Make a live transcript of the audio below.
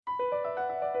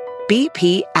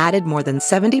BP added more than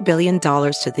 $70 billion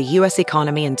to the U.S.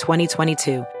 economy in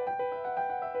 2022.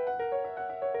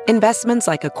 Investments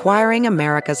like acquiring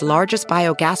America's largest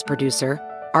biogas producer,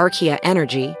 Archaea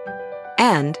Energy,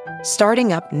 and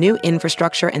starting up new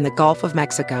infrastructure in the Gulf of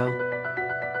Mexico.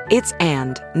 It's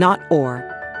and, not or.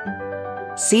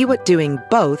 See what doing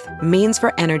both means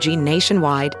for energy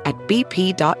nationwide at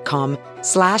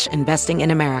bp.com/investing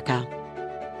in America.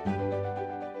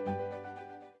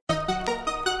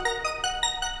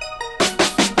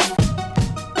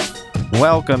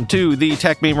 Welcome to the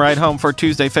Tech Meme Ride Home for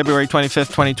Tuesday, February 25th,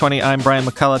 2020. I'm Brian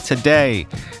McCullough. Today,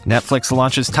 Netflix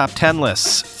launches top 10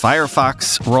 lists.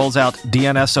 Firefox rolls out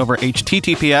DNS over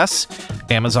HTTPS.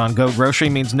 Amazon Go Grocery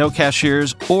means no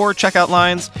cashiers or checkout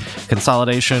lines.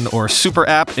 Consolidation or super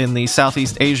app in the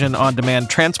Southeast Asian on-demand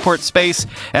transport space.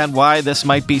 And why this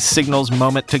might be Signal's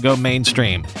moment to go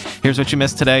mainstream. Here's what you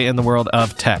missed today in the world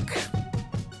of tech.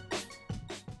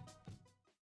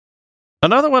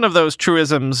 Another one of those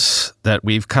truisms that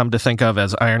we've come to think of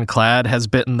as ironclad has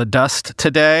bitten the dust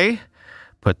today.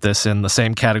 Put this in the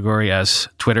same category as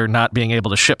Twitter not being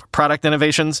able to ship product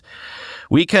innovations.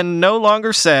 We can no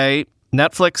longer say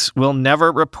Netflix will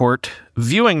never report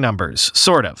viewing numbers,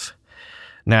 sort of.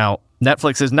 Now,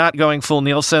 Netflix is not going full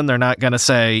Nielsen. They're not going to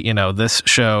say, this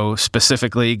show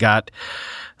specifically got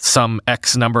some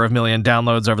X number of million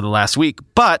downloads over the last week.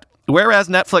 But whereas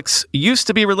Netflix used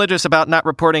to be religious about not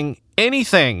reporting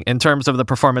anything in terms of the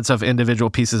performance of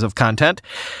individual pieces of content,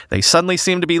 they suddenly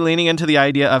seem to be leaning into the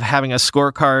idea of having a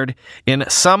scorecard in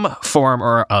some form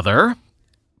or other,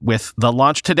 with the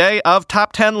launch today of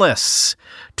top 10 lists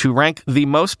to rank the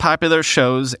most popular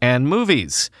shows and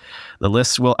movies. The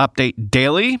lists will update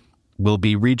daily, will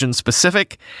be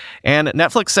region-specific, and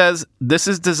Netflix says this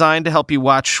is designed to help you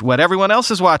watch what everyone else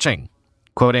is watching,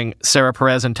 quoting Sarah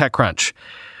Perez in TechCrunch.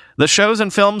 The shows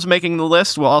and films making the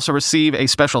list will also receive a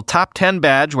special top 10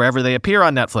 badge wherever they appear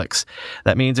on Netflix.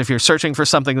 That means if you're searching for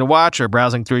something to watch or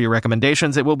browsing through your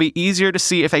recommendations, it will be easier to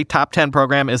see if a top 10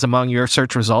 program is among your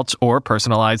search results or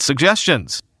personalized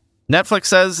suggestions. Netflix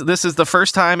says this is the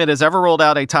first time it has ever rolled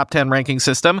out a top 10 ranking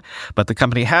system, but the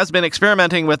company has been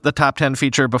experimenting with the top 10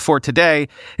 feature before today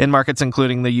in markets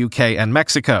including the UK and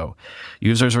Mexico.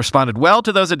 Users responded well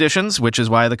to those additions, which is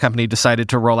why the company decided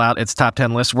to roll out its top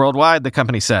 10 list worldwide, the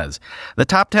company says. The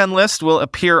top 10 list will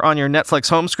appear on your Netflix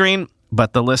home screen,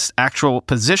 but the list's actual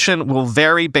position will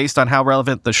vary based on how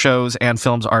relevant the shows and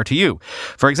films are to you.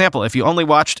 For example, if you only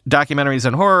watched documentaries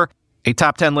and horror, a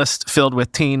top 10 list filled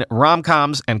with teen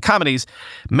rom-coms and comedies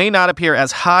may not appear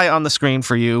as high on the screen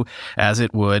for you as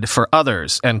it would for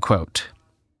others, end quote.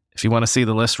 If you want to see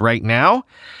the list right now,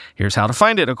 here's how to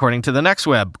find it according to the Next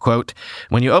Web. Quote,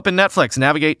 when you open Netflix,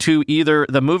 navigate to either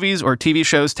the Movies or TV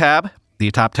Shows tab. The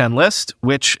top 10 list,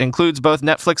 which includes both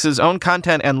Netflix's own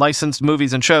content and licensed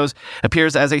movies and shows,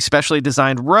 appears as a specially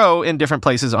designed row in different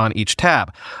places on each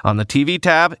tab. On the TV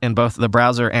tab, in both the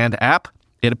browser and app,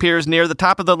 it appears near the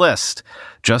top of the list,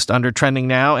 just under Trending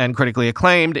Now and Critically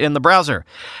Acclaimed in the browser,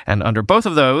 and under both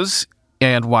of those,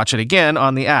 and Watch It Again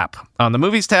on the app. On the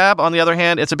Movies tab, on the other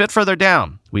hand, it's a bit further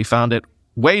down. We found it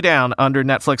way down under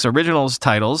Netflix Originals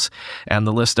titles and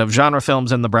the list of genre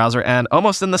films in the browser, and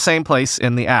almost in the same place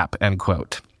in the app, end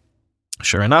quote.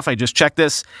 Sure enough, I just checked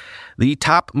this. The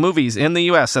top movies in the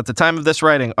U.S. at the time of this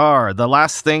writing are The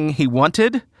Last Thing He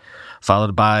Wanted,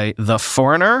 followed by The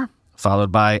Foreigner,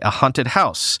 followed by A Haunted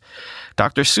House.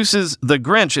 Dr. Seuss's The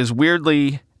Grinch is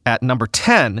weirdly at number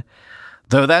 10,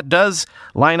 though that does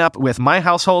line up with my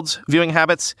household's viewing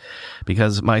habits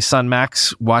because my son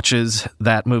Max watches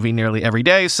that movie nearly every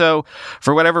day. So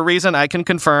for whatever reason, I can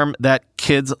confirm that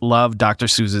kids love Dr.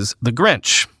 Seuss's The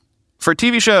Grinch. For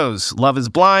TV shows, Love is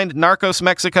Blind, Narcos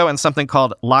Mexico, and something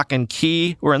called Lock and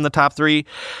Key were in the top 3.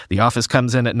 The Office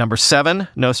comes in at number 7.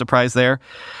 No surprise there.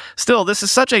 Still, this is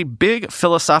such a big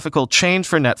philosophical change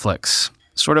for Netflix.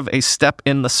 Sort of a step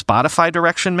in the Spotify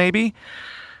direction, maybe?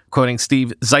 Quoting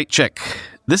Steve Zeitchik,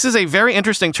 this is a very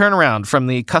interesting turnaround from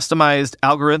the customized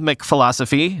algorithmic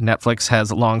philosophy Netflix has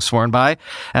long sworn by,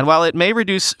 and while it may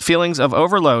reduce feelings of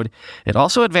overload, it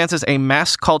also advances a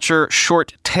mass culture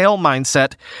short tail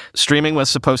mindset streaming was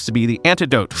supposed to be the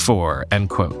antidote for, end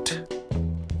quote.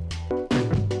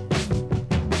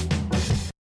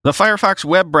 The Firefox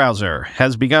web browser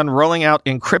has begun rolling out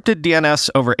encrypted DNS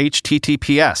over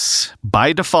HTTPS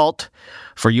by default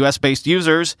for US-based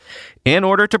users in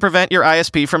order to prevent your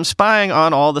ISP from spying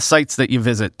on all the sites that you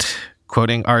visit,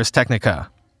 quoting Ars Technica.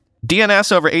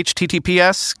 DNS over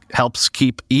HTTPS helps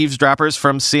keep eavesdroppers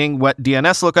from seeing what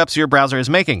DNS lookups your browser is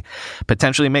making,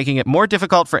 potentially making it more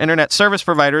difficult for internet service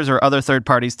providers or other third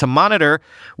parties to monitor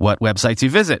what websites you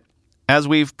visit. As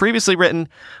we've previously written,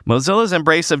 Mozilla's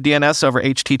embrace of DNS over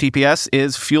HTTPS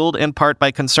is fueled in part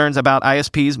by concerns about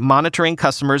ISPs monitoring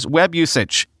customers' web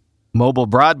usage. Mobile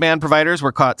broadband providers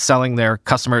were caught selling their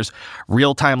customers'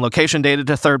 real-time location data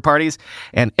to third parties,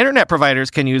 and internet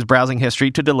providers can use browsing history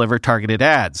to deliver targeted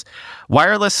ads.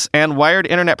 Wireless and wired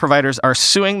internet providers are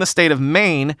suing the state of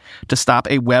Maine to stop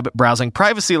a web browsing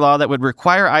privacy law that would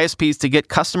require ISPs to get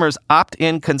customers'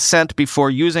 opt-in consent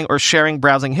before using or sharing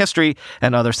browsing history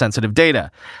and other sensitive data.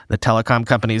 The telecom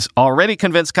companies already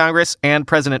convinced Congress and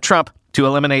President Trump to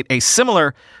eliminate a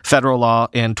similar federal law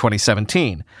in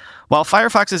 2017. While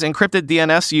Firefox's encrypted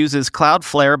DNS uses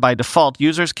Cloudflare by default,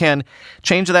 users can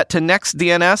change that to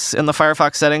NextDNS in the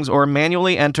Firefox settings or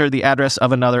manually enter the address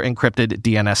of another encrypted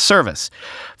DNS service.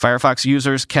 Firefox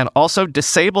users can also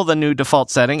disable the new default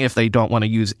setting if they don't want to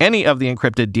use any of the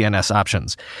encrypted DNS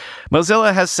options.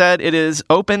 Mozilla has said it is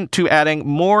open to adding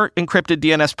more encrypted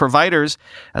DNS providers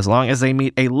as long as they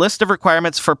meet a list of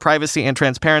requirements for privacy and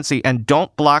transparency and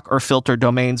don't block or filter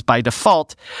domains by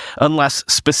default unless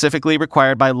specifically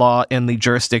required by law in the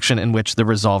jurisdiction in which the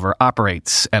resolver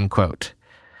operates, end quote.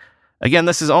 Again,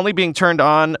 this is only being turned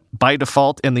on by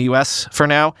default in the U.S. for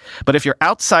now, but if you're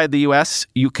outside the U.S.,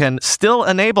 you can still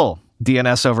enable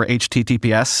DNS over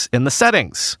HTTPS in the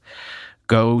settings.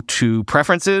 Go to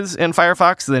Preferences in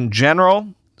Firefox, then General,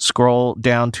 scroll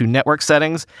down to Network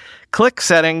Settings, click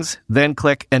Settings, then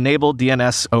click Enable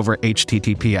DNS over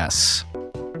HTTPS.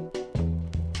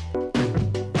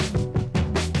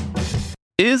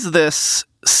 Is this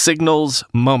Signal's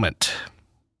moment?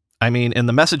 I mean, in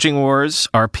the messaging wars,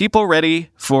 are people ready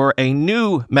for a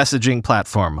new messaging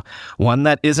platform, one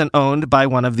that isn't owned by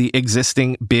one of the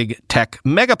existing big tech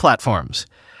mega platforms?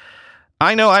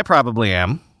 I know I probably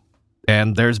am,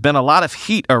 and there's been a lot of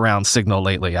heat around Signal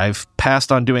lately. I've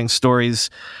passed on doing stories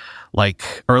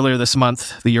like earlier this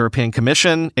month, the European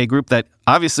Commission, a group that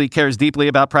obviously cares deeply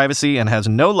about privacy and has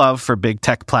no love for big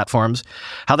tech platforms,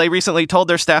 how they recently told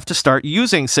their staff to start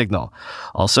using Signal.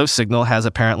 Also, Signal has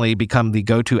apparently become the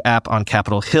go-to app on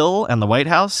Capitol Hill and the White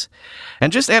House.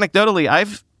 And just anecdotally,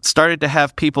 I've started to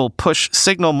have people push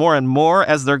Signal more and more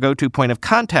as their go-to point of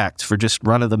contact for just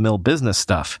run-of-the-mill business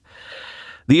stuff.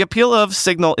 The appeal of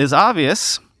Signal is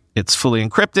obvious. It's fully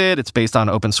encrypted, it's based on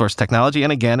open source technology,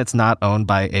 and again, it's not owned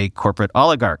by a corporate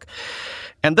oligarch.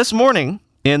 And this morning,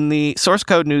 in the Source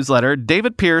Code newsletter,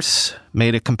 David Pierce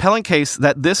made a compelling case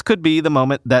that this could be the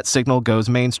moment that Signal goes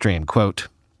mainstream. Quote,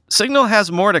 Signal has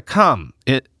more to come.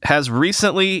 It has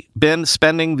recently been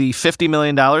spending the $50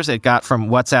 million it got from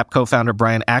WhatsApp co-founder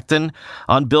Brian Acton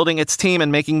on building its team and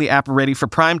making the app ready for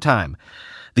prime time.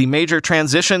 The major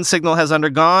transition Signal has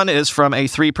undergone is from a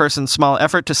 3-person small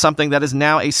effort to something that is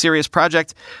now a serious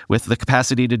project with the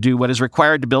capacity to do what is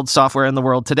required to build software in the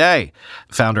world today.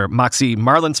 Founder Moxie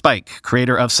Marlinspike,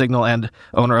 creator of Signal and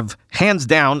owner of, hands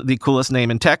down, the coolest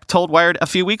name in tech, told Wired a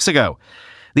few weeks ago.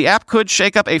 The app could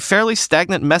shake up a fairly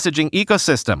stagnant messaging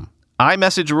ecosystem.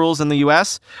 iMessage rules in the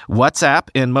US, WhatsApp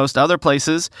in most other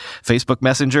places. Facebook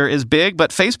Messenger is big,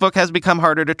 but Facebook has become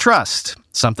harder to trust,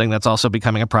 something that's also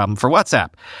becoming a problem for WhatsApp.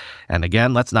 And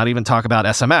again, let's not even talk about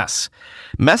SMS.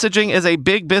 Messaging is a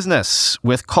big business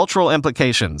with cultural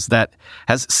implications that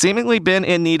has seemingly been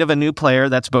in need of a new player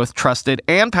that's both trusted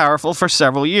and powerful for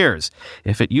several years.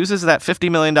 If it uses that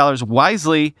 $50 million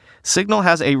wisely, Signal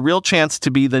has a real chance to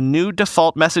be the new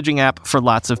default messaging app for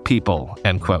lots of people,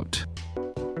 end quote.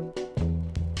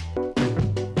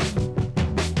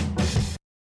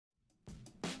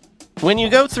 When you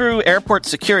go through airport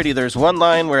security, there's one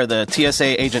line where the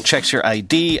TSA agent checks your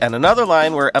ID and another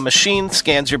line where a machine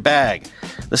scans your bag.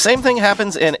 The same thing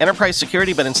happens in enterprise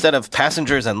security, but instead of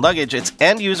passengers and luggage, it's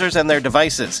end users and their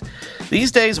devices.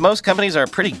 These days, most companies are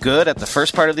pretty good at the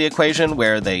first part of the equation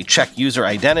where they check user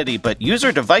identity, but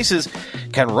user devices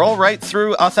can roll right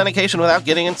through authentication without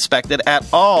getting inspected at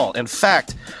all. In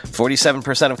fact,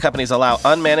 47% of companies allow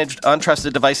unmanaged,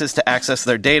 untrusted devices to access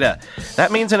their data.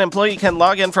 That means an employee can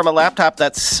log in from a laptop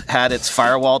that's had its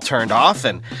firewall turned off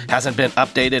and hasn't been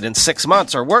updated in 6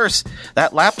 months, or worse,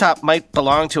 that laptop might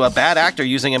belong to a bad actor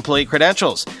using employee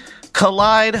credentials.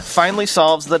 Kolide finally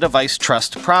solves the device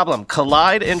trust problem.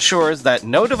 Kolide ensures that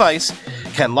no device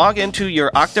can log into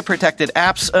your Okta-protected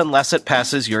apps unless it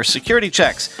passes your security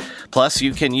checks. Plus,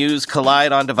 you can use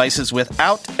Kolide on devices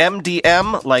without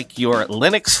MDM, like your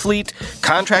Linux fleet,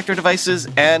 contractor devices,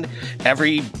 and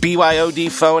every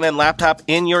BYOD phone and laptop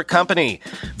in your company.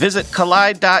 Visit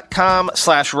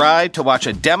Kolide.com/ride to watch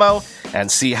a demo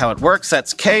and see how it works.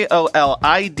 That's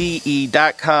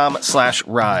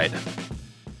KOLIDE.com/ride.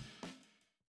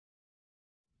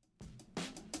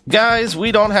 Guys,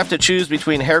 we don't have to choose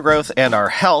between hair growth and our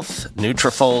health.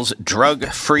 Nutrafol's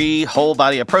drug-free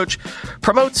whole-body approach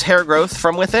promotes hair growth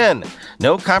from within.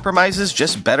 No compromises,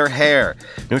 just better hair.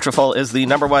 Nutrafol is the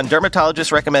 #1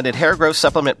 dermatologist-recommended hair growth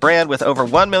supplement brand with over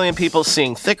 1 million people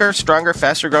seeing thicker, stronger,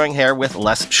 faster-growing hair with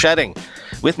less shedding.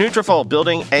 With Nutrafol,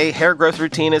 building a hair growth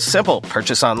routine is simple.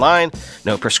 Purchase online,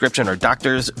 no prescription or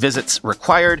doctor's visits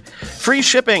required. Free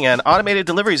shipping and automated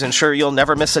deliveries ensure you'll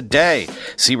never miss a day.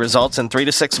 See results in 3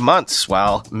 to 6 months.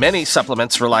 While many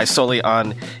supplements rely solely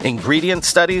on ingredient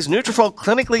studies, Nutrafol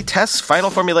clinically tests final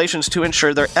formulations to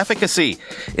ensure their efficacy.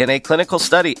 In a clinical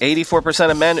study, 84%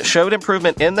 of men showed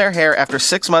improvement in their hair after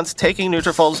 6 months taking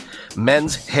Nutrafol's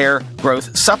men's hair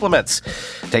growth supplements.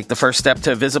 Take the first step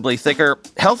to visibly thicker,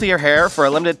 healthier hair. For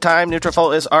a limited time,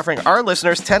 Nutrafol is offering our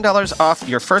listeners $10 off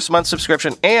your first month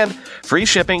subscription and free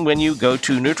shipping when you go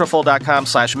to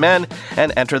Nutrafol.com/men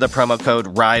and enter the promo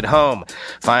code RIDEHOME.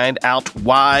 Find out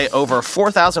why over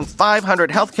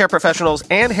 4,500 healthcare professionals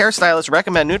and hairstylists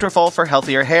recommend Nutrafol for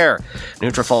healthier hair.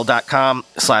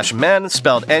 Nutrafol.com/men,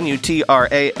 spelled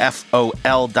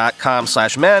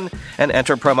Nutrafol.com/men, and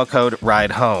enter promo code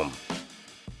RIDEHOME.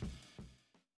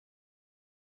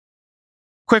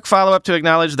 Quick follow-up to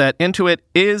acknowledge that Intuit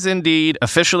is indeed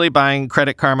officially buying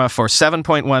Credit Karma for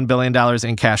 $7.1 billion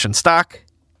in cash and stock,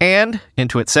 and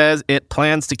Intuit says it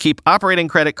plans to keep operating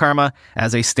Credit Karma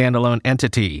as a standalone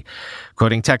entity.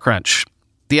 Quoting TechCrunch,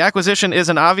 the acquisition is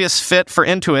an obvious fit for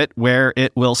Intuit, where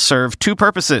it will serve two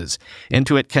purposes.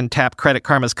 Intuit can tap Credit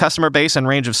Karma's customer base and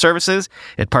range of services.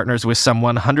 It partners with some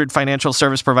 100 financial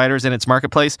service providers in its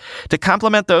marketplace to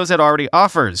complement those it already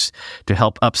offers, to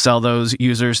help upsell those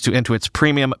users to Intuit's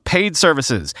premium paid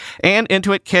services. And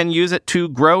Intuit can use it to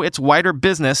grow its wider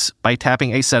business by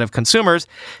tapping a set of consumers,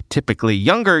 typically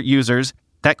younger users,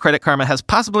 that Credit Karma has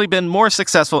possibly been more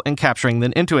successful in capturing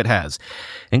than Intuit has.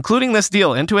 Including this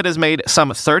deal, Intuit has made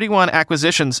some 31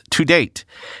 acquisitions to date.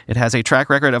 It has a track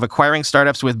record of acquiring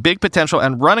startups with big potential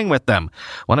and running with them.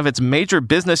 One of its major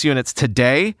business units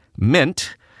today,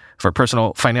 Mint, for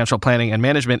personal financial planning and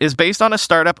management, is based on a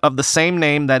startup of the same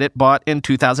name that it bought in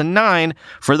 2009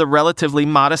 for the relatively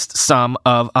modest sum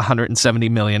of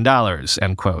 $170 million,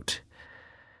 end quote.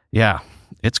 Yeah,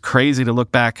 it's crazy to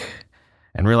look back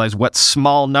and realize what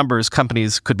small numbers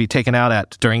companies could be taken out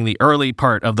at during the early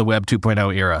part of the Web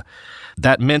 2.0 era.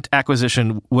 That Mint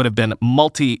acquisition would have been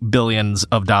multi-billions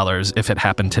of dollars if it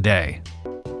happened today.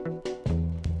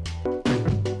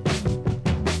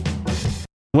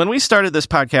 When we started this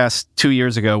podcast 2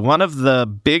 years ago, one of the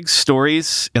big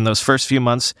stories in those first few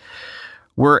months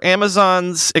were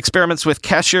Amazon's experiments with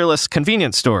cashierless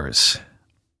convenience stores.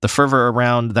 The fervor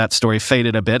around that story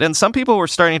faded a bit, and some people were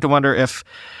starting to wonder if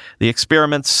the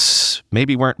experiments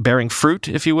maybe weren't bearing fruit,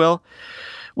 if you will.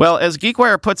 Well, as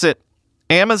GeekWire puts it,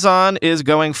 Amazon is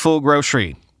going full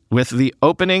grocery with the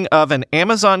opening of an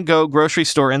Amazon Go grocery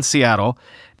store in Seattle,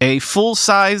 a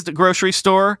full-sized grocery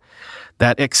store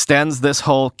that extends this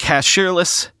whole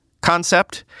cashierless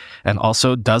concept and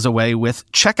also does away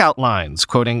with checkout lines,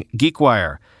 quoting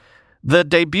GeekWire. The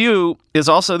debut is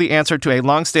also the answer to a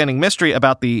long-standing mystery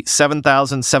about the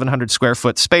 7,700 square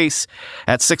foot space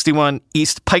at 61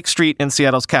 East Pike Street in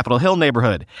Seattle's Capitol Hill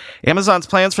neighborhood. Amazon's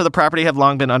plans for the property have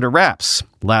long been under wraps.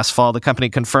 Last fall, the company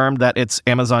confirmed that its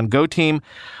Amazon Go team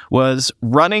was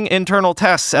running internal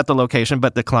tests at the location,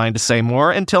 but declined to say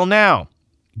more until now.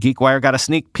 GeekWire got a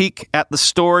sneak peek at the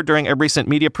store during a recent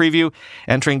media preview,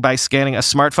 entering by scanning a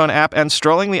smartphone app and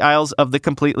strolling the aisles of the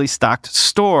completely stocked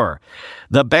store.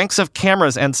 The banks of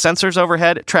cameras and sensors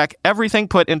overhead track everything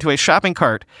put into a shopping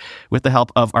cart with the help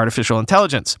of artificial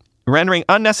intelligence, rendering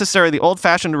unnecessary the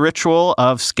old-fashioned ritual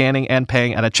of scanning and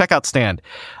paying at a checkout stand.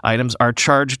 Items are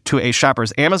charged to a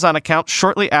shopper's Amazon account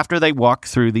shortly after they walk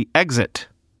through the exit.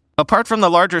 Apart from the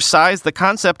larger size, the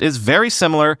concept is very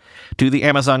similar to the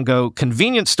Amazon Go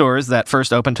convenience stores that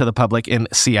first opened to the public in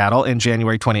Seattle in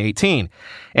January 2018.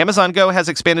 Amazon Go has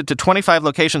expanded to 25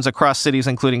 locations across cities,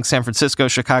 including San Francisco,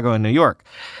 Chicago, and New York.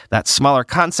 That smaller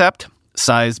concept,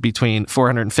 sized between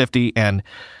 450 and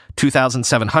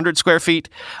 2,700 square feet,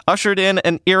 ushered in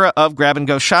an era of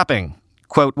grab-and-go shopping.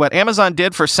 Quote, what Amazon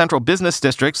did for central business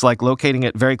districts, like locating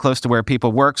it very close to where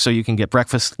people work so you can get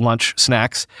breakfast, lunch,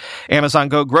 snacks, Amazon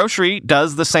Go Grocery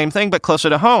does the same thing but closer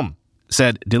to home,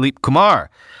 said Dilip Kumar,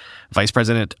 Vice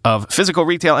President of Physical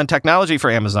Retail and Technology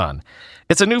for Amazon.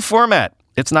 It's a new format.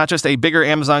 It's not just a bigger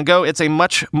Amazon Go, it's a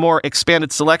much more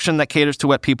expanded selection that caters to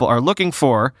what people are looking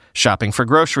for, shopping for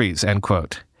groceries, end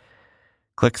quote.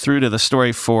 Click through to the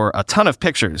story for a ton of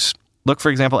pictures. Look,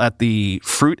 for example, at the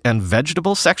fruit and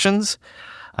vegetable sections.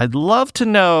 I'd love to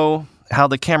know how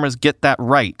the cameras get that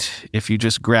right. If you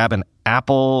just grab an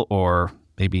apple or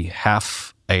maybe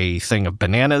half a thing of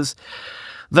bananas.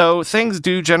 Though things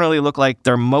do generally look like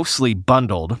they're mostly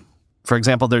bundled. For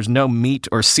example, there's no meat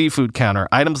or seafood counter.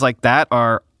 Items like that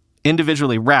are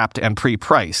individually wrapped and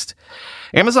pre-priced.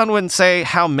 Amazon wouldn't say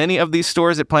how many of these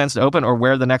stores it plans to open or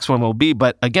where the next one will be,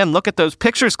 but again, look at those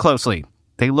pictures closely.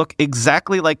 They look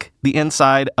exactly like the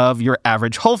inside of your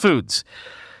average Whole Foods.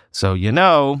 So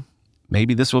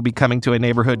maybe this will be coming to a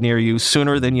neighborhood near you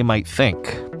sooner than you might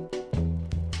think.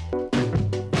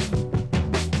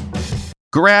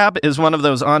 Grab is one of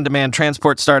those on-demand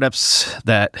transport startups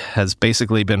that has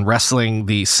basically been wrestling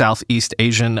the Southeast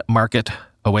Asian market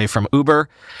away from Uber.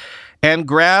 And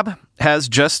Grab has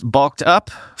just bulked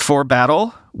up for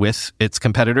battle with its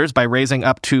competitors by raising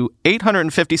up to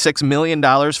 $856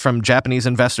 million from Japanese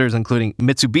investors, including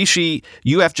Mitsubishi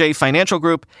UFJ Financial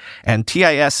Group and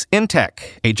TIS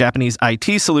Intech, a Japanese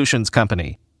IT solutions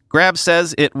company. Grab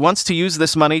says it wants to use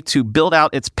this money to build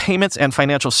out its payments and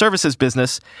financial services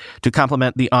business to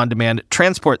complement the on-demand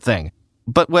transport thing.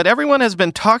 But what everyone has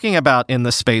been talking about in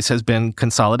this space has been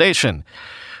consolidation.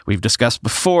 We've discussed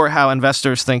before how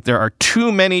investors think there are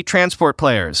too many transport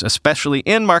players, especially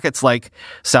in markets like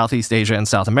Southeast Asia and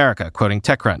South America, quoting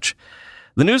TechCrunch.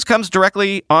 The news comes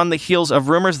directly on the heels of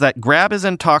rumors that Grab is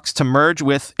in talks to merge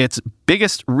with its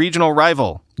biggest regional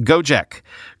rival, Gojek.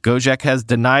 Gojek has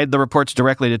denied the reports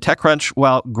directly to TechCrunch,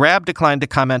 while Grab declined to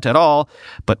comment at all,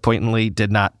 but pointedly did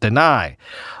not deny.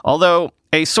 Although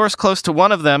a source close to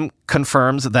one of them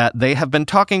confirms that they have been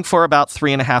talking for about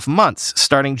 3.5 months,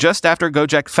 starting just after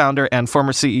Gojek founder and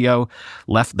former CEO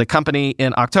left the company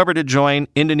in October to join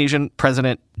Indonesian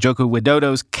President Joko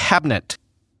Widodo's cabinet.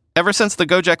 Ever since the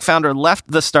Gojek founder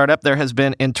left the startup, there has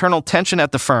been internal tension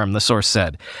at the firm, the source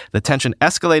said. The tension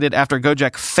escalated after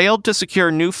Gojek failed to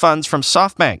secure new funds from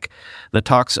SoftBank, the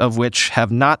talks of which have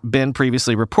not been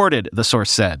previously reported, the source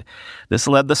said. This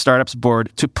led the startup's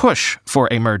board to push for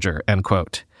a merger, end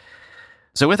quote.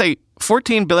 So with a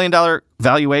 $14 billion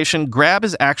valuation, Grab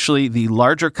is actually the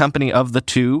larger company of the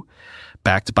two,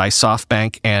 backed by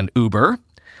SoftBank and Uber.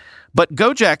 But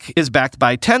Gojek is backed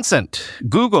by Tencent,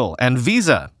 Google, and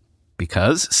Visa.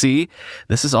 Because, see,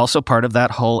 this is also part of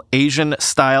that whole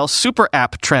Asian-style super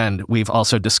app trend we've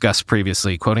also discussed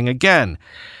previously. Quoting again,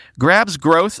 Grab's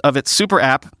growth of its super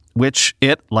app, which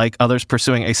it, like others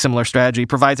pursuing a similar strategy,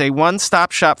 provides a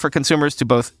one-stop shop for consumers to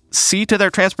both see to their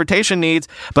transportation needs,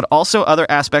 but also other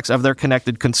aspects of their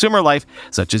connected consumer life,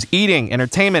 such as eating,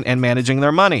 entertainment, and managing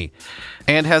their money,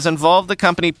 and has involved the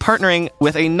company partnering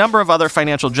with a number of other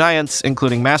financial giants,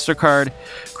 including MasterCard,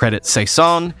 Credit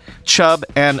Saison, Chubb,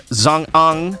 and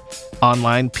Zhong'an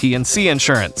Online P&C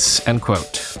Insurance, end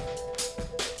quote.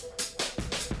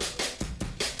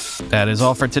 That is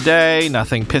all for today.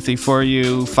 Nothing pithy for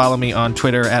you. Follow me on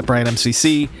Twitter at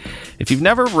BrianMCC. If you've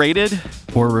never rated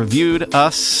or reviewed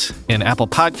us in Apple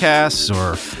Podcasts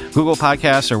or Google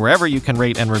Podcasts or wherever you can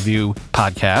rate and review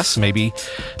podcasts, maybe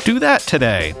do that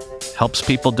today. Helps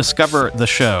people discover the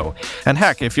show. And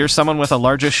heck, if you're someone with a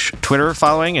largish Twitter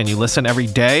following and you listen every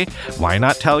day, why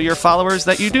not tell your followers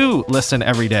that you do listen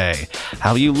every day?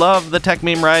 How you love the Tech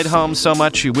Meme Ride Home so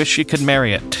much you wish you could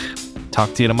marry it.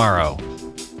 Talk to you tomorrow.